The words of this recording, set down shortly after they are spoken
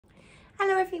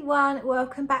Hello everyone,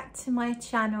 welcome back to my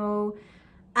channel,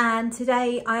 and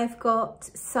today I've got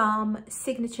some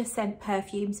signature scent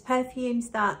perfumes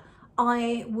that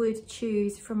I would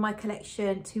choose from my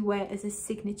collection to wear as a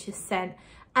signature scent,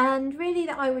 and really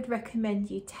that I would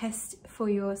recommend you test for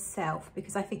yourself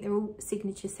because I think they're all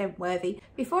signature scent worthy.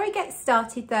 Before I get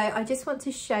started though, I just want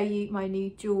to show you my new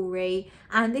jewellery,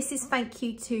 and this is thank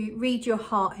you to Read Your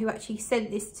Heart, who actually sent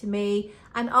this to me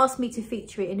and asked me to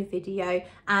feature it in a video.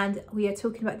 And we are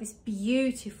talking about this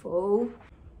beautiful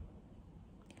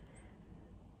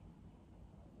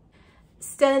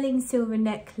sterling silver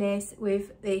necklace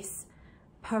with this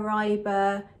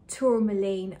Paraiba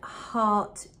tourmaline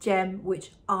heart gem,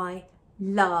 which I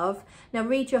love. Now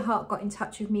Read Your Heart got in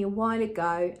touch with me a while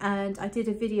ago and I did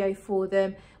a video for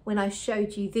them when I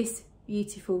showed you this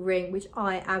beautiful ring, which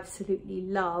I absolutely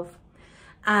love.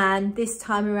 And this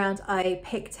time around I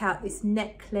picked out this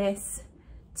necklace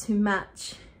to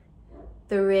match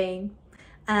the ring.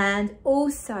 And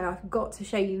also I've got to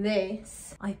show you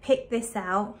this. I picked this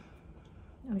out.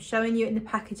 I'm showing you it in the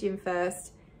packaging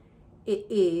first. It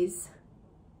is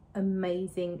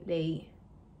amazingly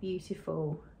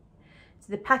beautiful.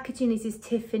 So the packaging is this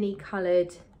Tiffany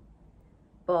coloured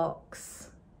box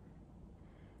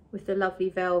with the lovely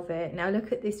velvet. Now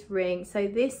look at this ring. So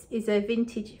this is a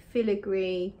vintage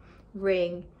filigree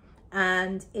ring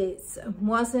and it's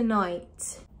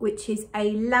moissanite, which is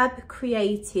a lab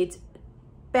created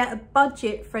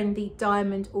budget friendly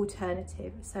diamond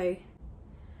alternative. So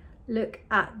look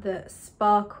at the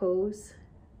sparkles.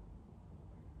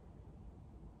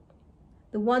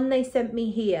 The one they sent me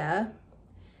here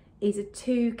is a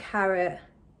 2-carat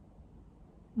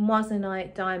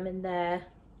moissanite diamond there.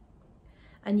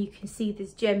 And you can see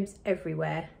there's gems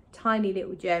everywhere, tiny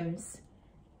little gems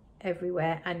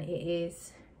everywhere, and it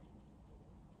is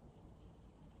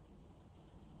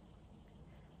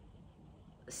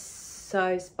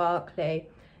so sparkly.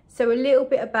 So a little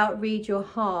bit about Read Your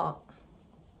Heart.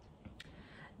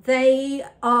 They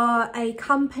are a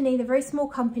company, they're a very small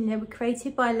company. They were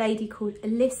created by a lady called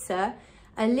Alyssa.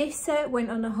 Alyssa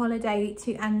went on a holiday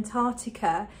to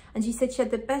Antarctica and she said she had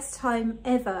the best time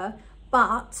ever,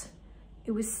 but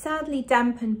it was sadly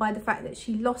dampened by the fact that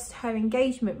she lost her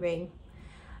engagement ring.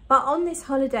 But on this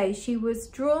holiday, she was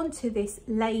drawn to this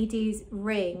lady's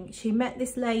ring. She met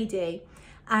this lady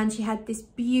and she had this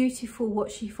beautiful,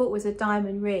 what she thought was a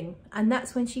diamond ring. And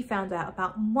that's when she found out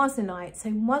about moissanite. So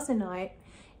moissanite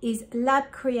is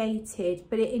lab created,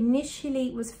 but it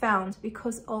initially was found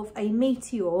because of a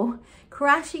meteor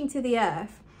crashing to the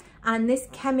earth. And this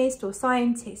chemist or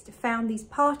scientist found these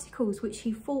particles which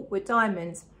he thought were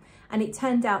diamonds. And it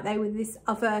turned out they were this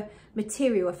other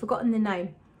material, I've forgotten the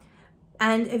name.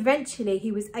 And eventually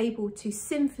he was able to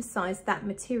synthesize that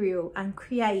material and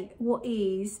create what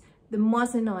is the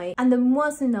moissanite. And the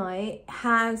moissanite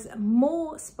has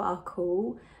more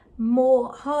sparkle,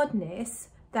 more hardness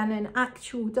than an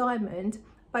actual diamond,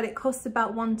 but it costs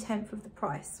about 1/10 of the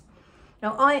price.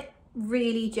 Now I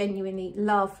really genuinely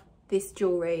love this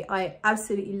jewelry. I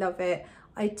absolutely love it.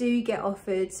 I do get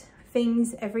offered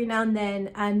things every now and then,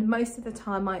 and most of the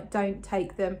time I don't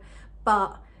take them.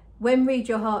 But when Read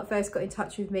Your Heart first got in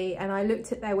touch with me and I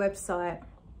looked at their website,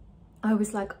 I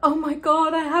was like, oh my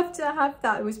God, I have to have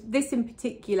that. It was this in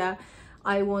particular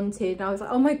I wanted. And I was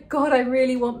like, oh my God, I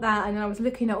really want that. And I was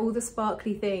looking at all the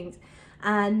sparkly things.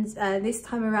 And this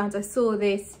time around I saw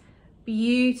this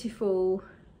beautiful,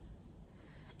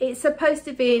 it's supposed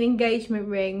to be an engagement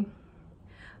ring,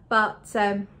 but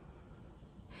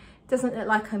doesn't look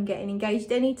like I'm getting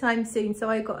engaged anytime soon.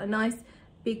 So I got a nice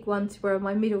big one to wear on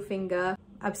my middle finger.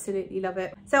 Absolutely love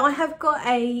it. So I have got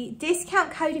a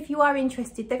discount code if you are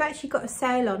interested. They've actually got a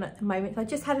sale on at the moment. I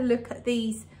just had a look at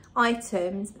these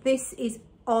items. This is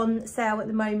on sale at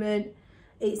the moment.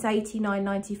 It's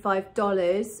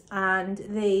 $89.95 and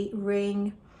the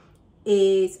ring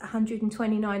is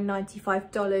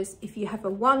 $129.95 if you have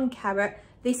a 1-carat.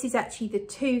 This is actually the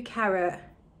 2-carat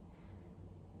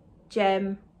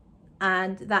gem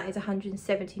and that is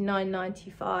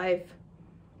 $179.95.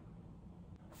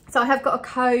 So I have got a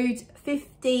code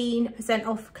 15%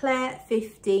 off. Claire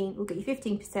 15 will get you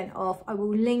 15% off. I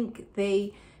will link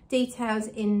the details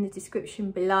in the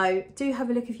description below. Do have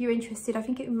a look if you're interested. I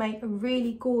think it would make a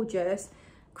really gorgeous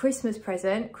Christmas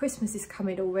present. Christmas is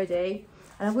coming already,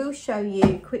 and I will show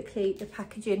you quickly the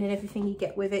packaging and everything you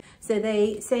get with it. So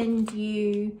they send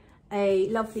you a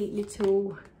lovely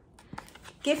little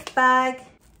gift bag,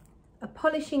 a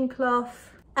polishing cloth,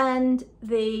 and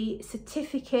the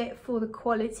certificate for the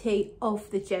quality of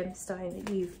the gemstone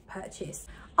that you've purchased.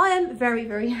 I am very,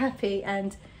 very happy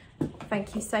and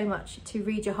Thank you so much to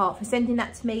Read Your Heart for sending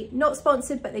that to me. Not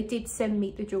sponsored, but they did send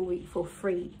me the jewellery for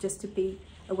free, just to be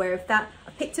aware of that.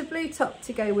 I picked a blue top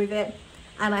to go with it,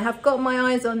 and I have got my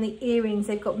eyes on the earrings.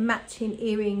 They've got matching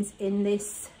earrings in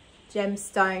this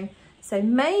gemstone. So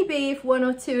maybe if one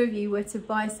or two of you were to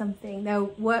buy something,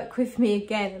 they'll work with me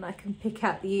again and I can pick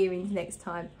out the earrings next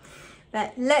time.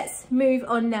 But let's move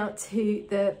on now to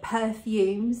the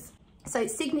perfumes. So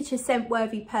signature scent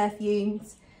worthy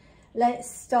perfumes. Let's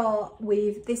start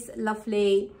with this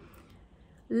lovely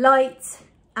light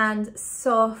and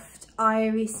soft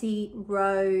irisy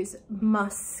rose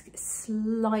musk,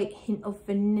 slight hint of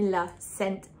vanilla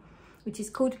scent, which is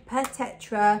called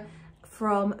Pertetra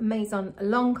from Maison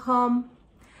Lancôme.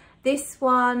 This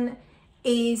one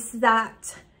is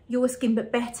that Your Skin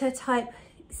But Better type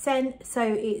scent. So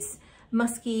it's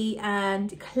musky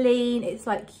and clean. It's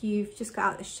like you've just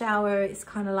got out the shower. It's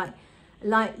kind of like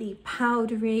lightly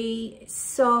powdery, it's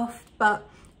soft, but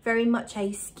very much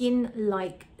a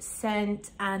skin-like scent,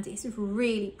 and it's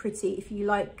really pretty. If you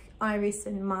like iris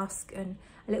and musk and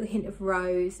a little hint of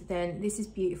rose, then this is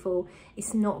beautiful.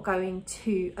 It's not going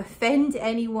to offend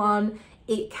anyone.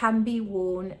 It can be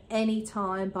worn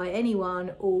anytime by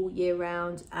anyone all year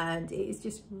round, and it is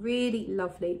just really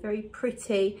lovely, very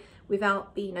pretty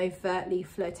without being overtly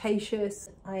flirtatious.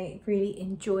 I really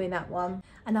enjoy that one.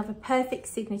 Another perfect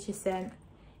signature scent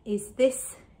is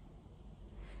this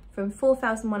from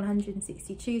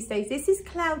 4160 Tuesdays. This is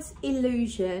Clouds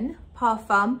Illusion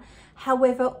Parfum.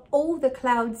 However, all the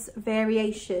Clouds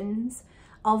variations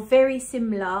are very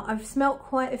similar. I've smelt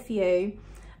quite a few,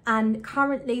 and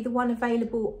currently the one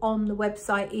available on the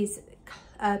website is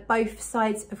both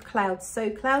sides of Clouds. So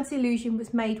Clouds Illusion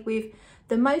was made with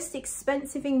the most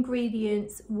expensive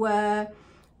ingredients were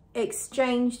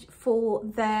exchanged for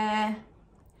their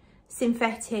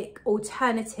synthetic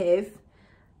alternative,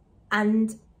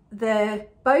 and the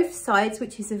both sides,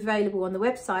 which is available on the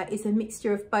website, is a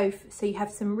mixture of both. So you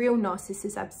have some real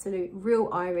Narcissus Absolute, real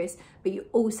iris, but you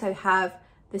also have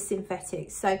the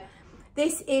synthetic. So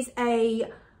this is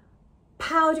a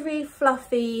powdery,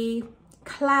 fluffy,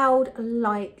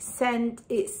 cloud-like scent.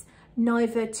 It's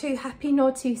neither too happy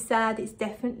nor too sad. It's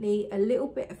definitely a little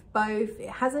bit of both. It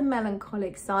has a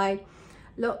melancholic side,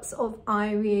 lots of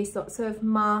iris, lots of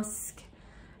musk,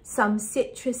 some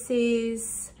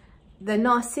citruses, the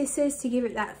narcissus to give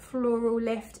it that floral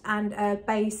lift, and a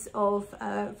base of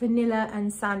vanilla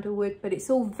and sandalwood, but it's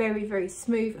all very, very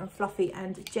smooth and fluffy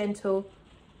and gentle,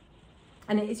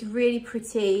 and it is really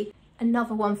pretty.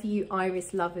 Another one for you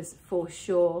iris lovers for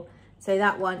sure. So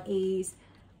that one is,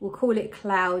 we'll call it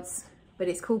Clouds, but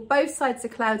it's called both sides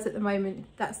of Clouds at the moment.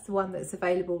 That's the one that's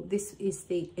available. This is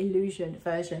the Illusion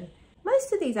version.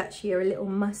 Most of these actually are a little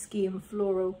musky and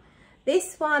floral.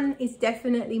 This one is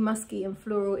definitely musky and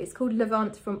floral. It's called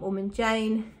Levant from Ormond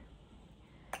Jane.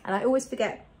 And I always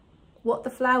forget what the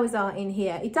flowers are in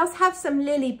here. It does have some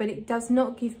lily, but it does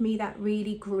not give me that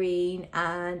really green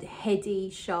and heady,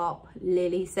 sharp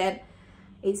lily scent.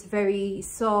 It's very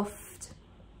soft.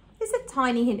 There's a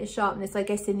tiny hint of sharpness, I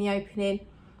guess, in the opening.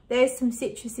 There's some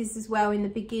citruses as well in the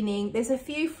beginning. There's a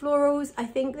few florals. I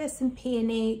think there's some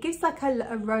peony. It gives like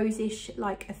a rose-ish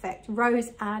like effect.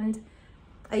 Rose and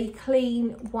a clean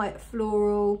white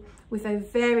floral with a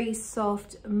very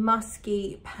soft,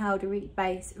 musky, powdery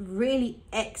base. Really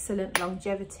excellent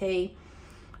longevity.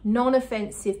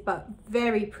 Non-offensive, but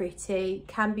very pretty.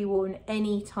 Can be worn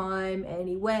anytime,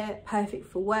 anywhere. Perfect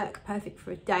for work, perfect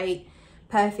for a date,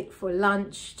 perfect for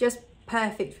lunch, just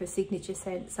perfect for a signature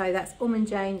scent. So that's Ormond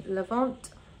Jane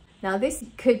Levant. Now this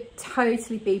could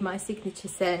totally be my signature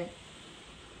scent,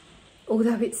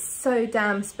 although it's so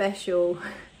damn special,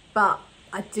 but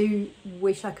I do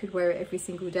wish I could wear it every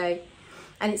single day.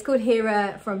 And it's called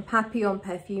Hera from Papillon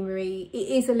Perfumery. It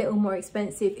is a little more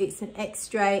expensive. It's an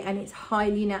extrait and it's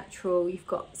highly natural. You've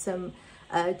got some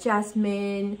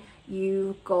jasmine,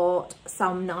 you've got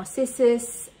some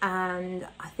narcissus, and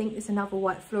I think there's another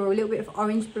white floral, a little bit of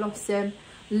orange blossom,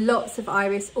 lots of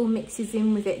iris, all mixes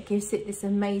in with it, gives it this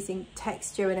amazing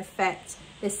texture and effect.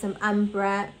 There's some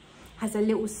ambre, has a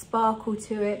little sparkle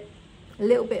to it, a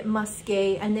little bit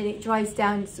musky, and then it dries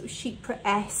down sort of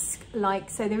chypre-esque like.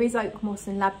 So there is oak moss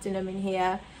and labdanum in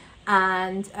here,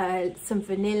 and some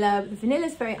vanilla. The vanilla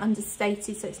is very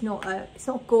understated, so it's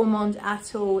not gourmand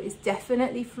at all. It's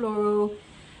definitely floral,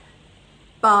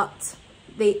 but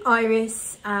the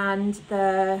iris and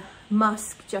the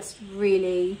musk just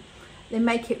really, they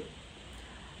make it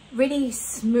really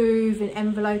smooth and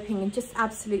enveloping and just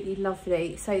absolutely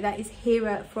lovely. So that is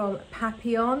Hera from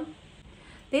Papillon.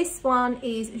 This one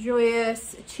is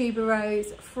Joyeuse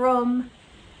Tuberose from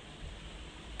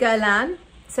Guerlain.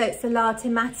 So it's the Latte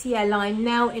Matière line,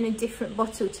 now in a different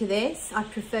bottle to this. I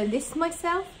prefer this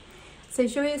myself. So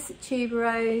Joyeuse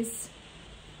Tuberose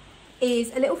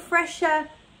is a little fresher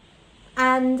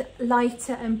and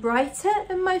lighter and brighter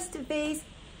than most of these.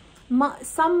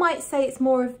 Some might say it's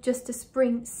more of just a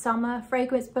spring summer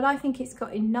fragrance, but I think it's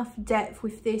got enough depth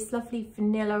with this lovely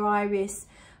vanilla iris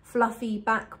fluffy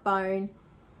backbone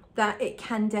that it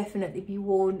can definitely be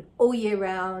worn all year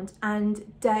round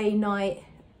and day, night,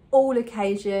 all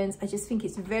occasions. I just think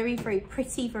it's very, very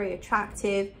pretty, very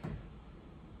attractive,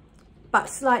 but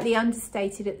slightly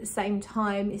understated at the same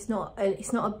time. It's not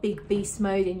a big beast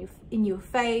mode in your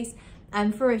face.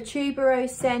 And for a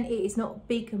tuberose scent, it is not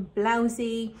big and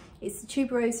blousy. It's a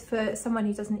tuberose for someone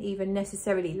who doesn't even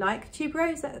necessarily like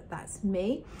tuberose. That's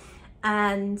me.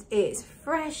 And it's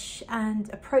fresh and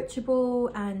approachable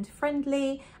and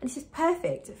friendly, and it's just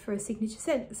perfect for a signature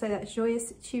scent. So that's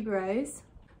Joyeuse Tuberose,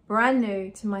 brand new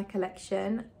to my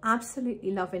collection.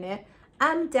 Absolutely loving it.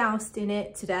 I'm doused in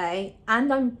it today,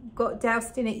 and I got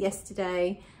doused in it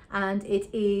yesterday. And it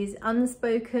is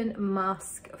Unspoken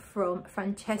Musk from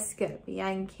Francesca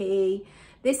Bianchi.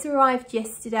 This arrived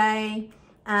yesterday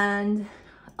and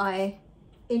I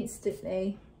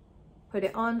instantly put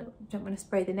it on. Don't want to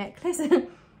spray the necklace.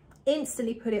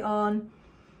 Instantly put it on,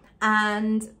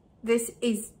 and this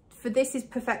is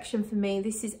perfection for me.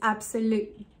 This is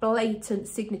absolute blatant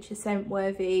signature scent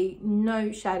worthy,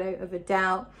 no shadow of a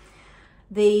doubt.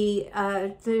 The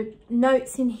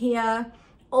notes in here,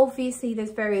 obviously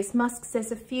there's various musks.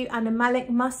 There's a few animalic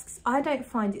musks. I don't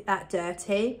find it that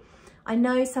dirty. I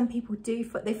know some people do,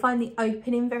 but they find the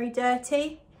opening very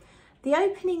dirty. The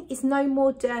opening is no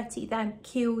more dirty than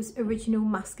Kiehl's original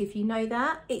musk, if you know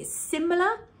that. It's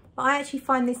similar, but I actually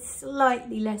find this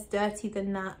slightly less dirty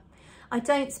than that. I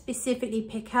don't specifically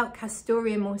pick out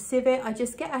castoreum or civet. I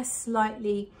just get a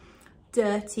slightly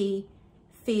dirty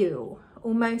feel,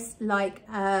 almost like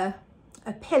a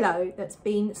pillow that's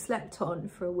been slept on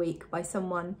for a week by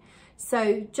someone.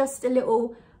 So just a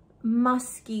little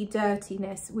musky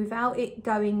dirtiness without it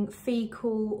going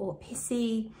fecal or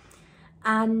pissy.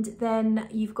 And then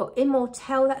you've got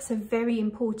Immortelle. That's a very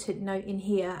important note in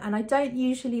here, and I don't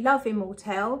usually love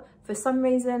Immortelle. For some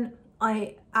reason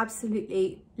I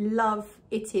absolutely love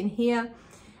it in here.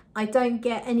 I don't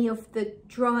get any of the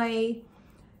dry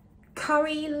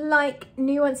curry like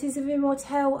nuances of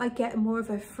Immortelle. I get more of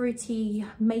a fruity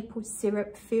maple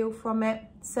syrup feel from it,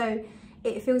 so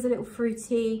it feels a little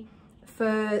fruity for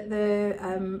the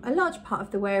a large part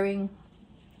of the wearing,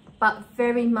 but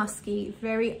very musky,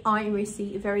 very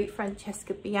irisy, very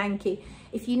Francesca Bianchi.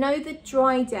 If you know the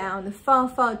dry down, the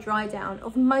far dry down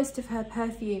of most of her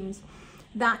perfumes,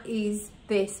 that is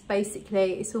this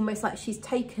basically. It's almost like she's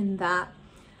taken that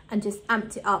and just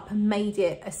amped it up and made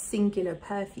it a singular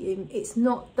perfume. It's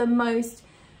not the most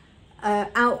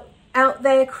out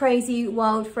there crazy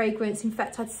wild fragrance. In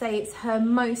fact, I'd say it's her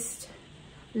most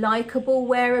likable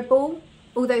wearable,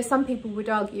 although some people would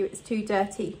argue it's too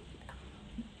dirty.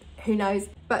 Who knows?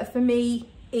 But for me,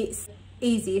 it's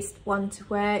easiest one to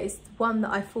wear. It's the one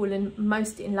that I've fallen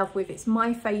most in love with. It's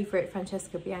my favorite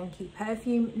Francesca Bianchi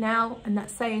perfume now, and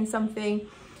that's saying something.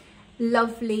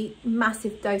 Lovely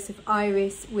massive dose of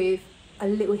iris with a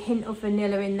little hint of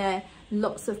vanilla in there,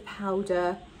 lots of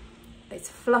powder. It's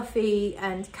fluffy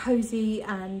and cozy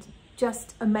and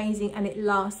just amazing, and it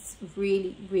lasts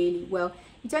really well.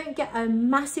 You don't get a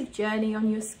massive journey on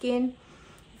your skin.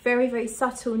 Very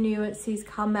subtle nuances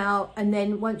come out, and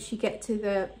then once you get to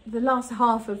the last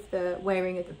half of the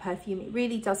wearing of the perfume, it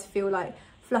really does feel like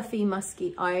fluffy,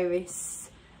 musky iris,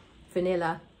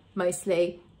 vanilla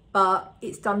mostly, but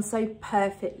it's done so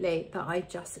perfectly that I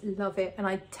just love it, and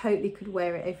I totally could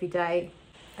wear it every day.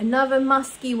 Another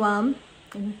musky one,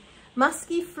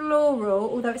 musky floral,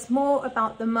 although it's more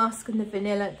about the musk and the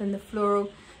vanilla than the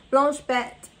floral. Blanche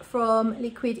Bête from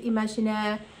Liquid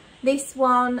Imaginaire. This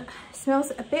one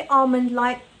smells a bit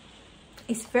almond-like.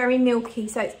 It's very milky,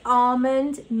 so it's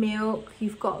almond, milk,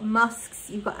 you've got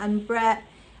musks, you've got ambrette,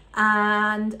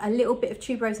 and a little bit of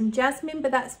tuberose and jasmine,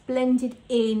 but that's blended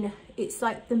in. It's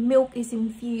like the milk is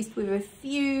infused with a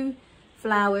few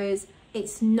flowers.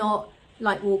 It's not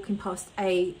like walking past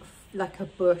like a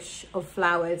bush of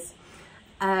flowers,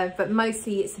 but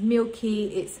mostly it's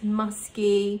milky, it's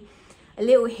musky, a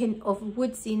little hint of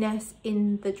woodsiness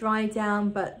in the dry down,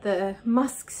 but the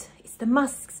musks, it's the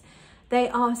musks. They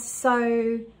are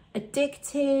so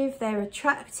addictive, they're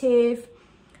attractive.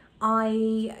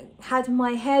 I had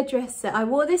my hairdresser, I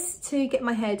wore this to get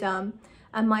my hair done,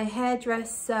 and my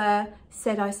hairdresser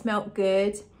said I smelled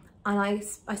good. And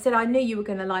I said, I knew you were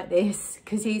gonna like this,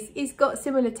 because he's got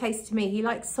similar taste to me. He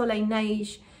likes Soleil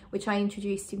Neige, which I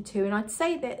introduced him to, and I'd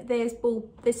say that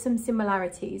there's some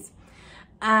similarities.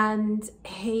 And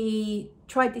he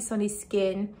tried this on his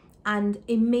skin and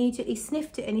immediately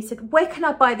sniffed it, and he said, where can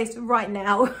I buy this right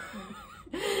now?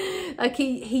 Like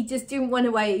he just didn't want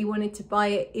to wait, he wanted to buy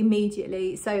it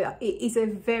immediately. So it is a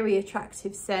very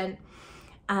attractive scent,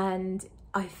 and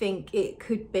I think it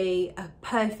could be a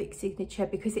perfect signature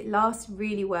because it lasts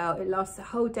really well. It lasts the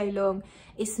whole day long.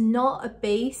 It's not a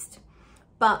beast,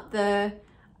 but the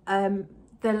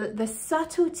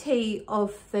subtlety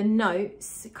of the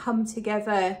notes come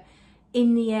together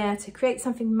in the air to create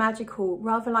something magical,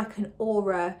 rather like an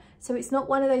aura. So it's not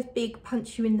one of those big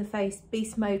punch you in the face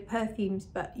beast mode perfumes,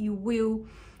 but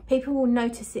people will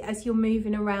notice it as you're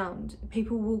moving around.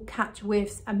 People will catch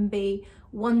whiffs and be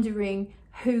wondering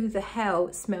who the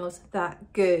hell smells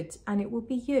that good, and it will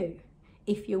be you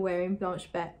if you're wearing Blanche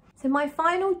Bête. So my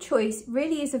final choice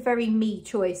really is a very me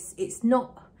choice. It's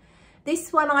not,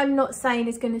 this one I'm not saying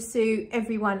is going to suit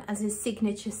everyone as a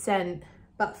signature scent,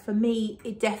 but for me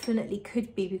it definitely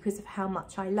could be because of how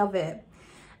much I love it,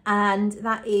 and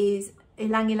that is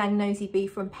Ylang Ylang Nosy Bee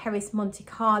from Paris Monte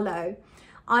Carlo.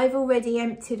 I've already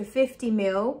emptied a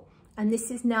 50ml, and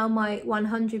this is now my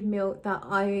 100ml that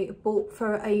I bought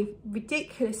for a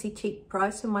ridiculously cheap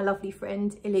price from my lovely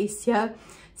friend Alicia.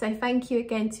 So thank you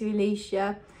again to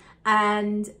Alicia.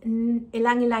 And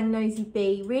Ylang Ylang Nosy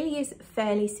Bee really is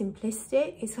fairly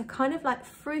simplistic. It's a kind of like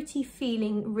fruity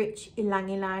feeling rich ylang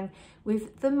ylang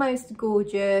with the most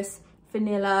gorgeous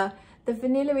vanilla. The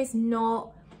vanilla is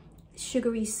not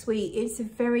sugary sweet, it's a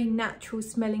very natural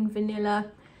smelling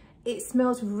vanilla. It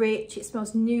smells rich, it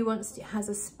smells nuanced, it has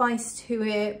a spice to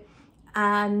it,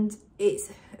 and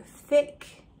it's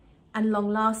thick and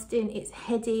long lasting. It's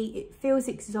heady, it feels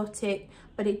exotic,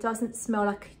 but it doesn't smell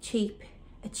like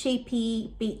a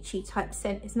cheapy, beachy type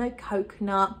scent. There's no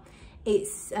coconut,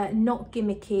 it's not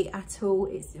gimmicky at all.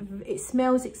 It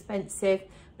smells expensive,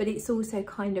 but it's also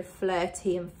kind of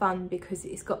flirty and fun because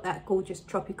it's got that gorgeous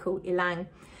tropical ylang.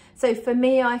 So for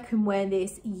me, I can wear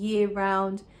this year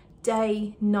round,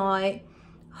 day, night,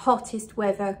 hottest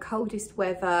weather, coldest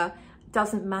weather,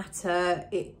 doesn't matter.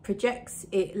 It projects,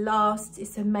 it lasts,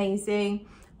 it's amazing.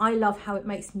 I love how it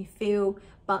makes me feel,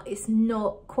 but it's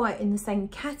not quite in the same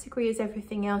category as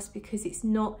everything else because it's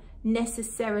not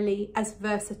necessarily as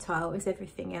versatile as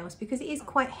everything else, because it is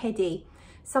quite heady.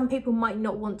 Some people might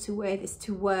not want to wear this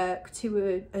to work,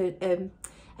 to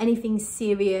anything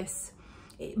serious.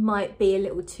 It might be a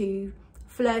little too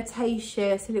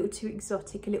flirtatious, a little too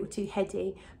exotic, a little too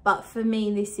heady, but for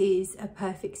me this is a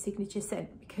perfect signature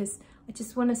scent because I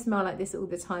just want to smell like this all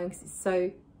the time because it's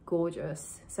so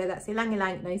gorgeous. So that's Ylang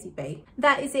Ylang Nosy Bee.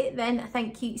 That is it then.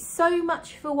 Thank you so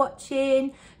much for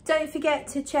watching. Don't forget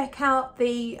to check out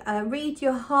the Read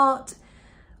Your Heart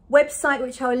website,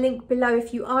 which I'll link below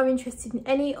if you are interested in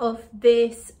any of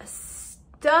this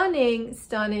stunning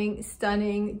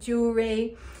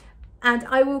jewelry. And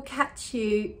I will catch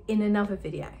you in another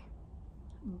video.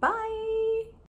 Bye.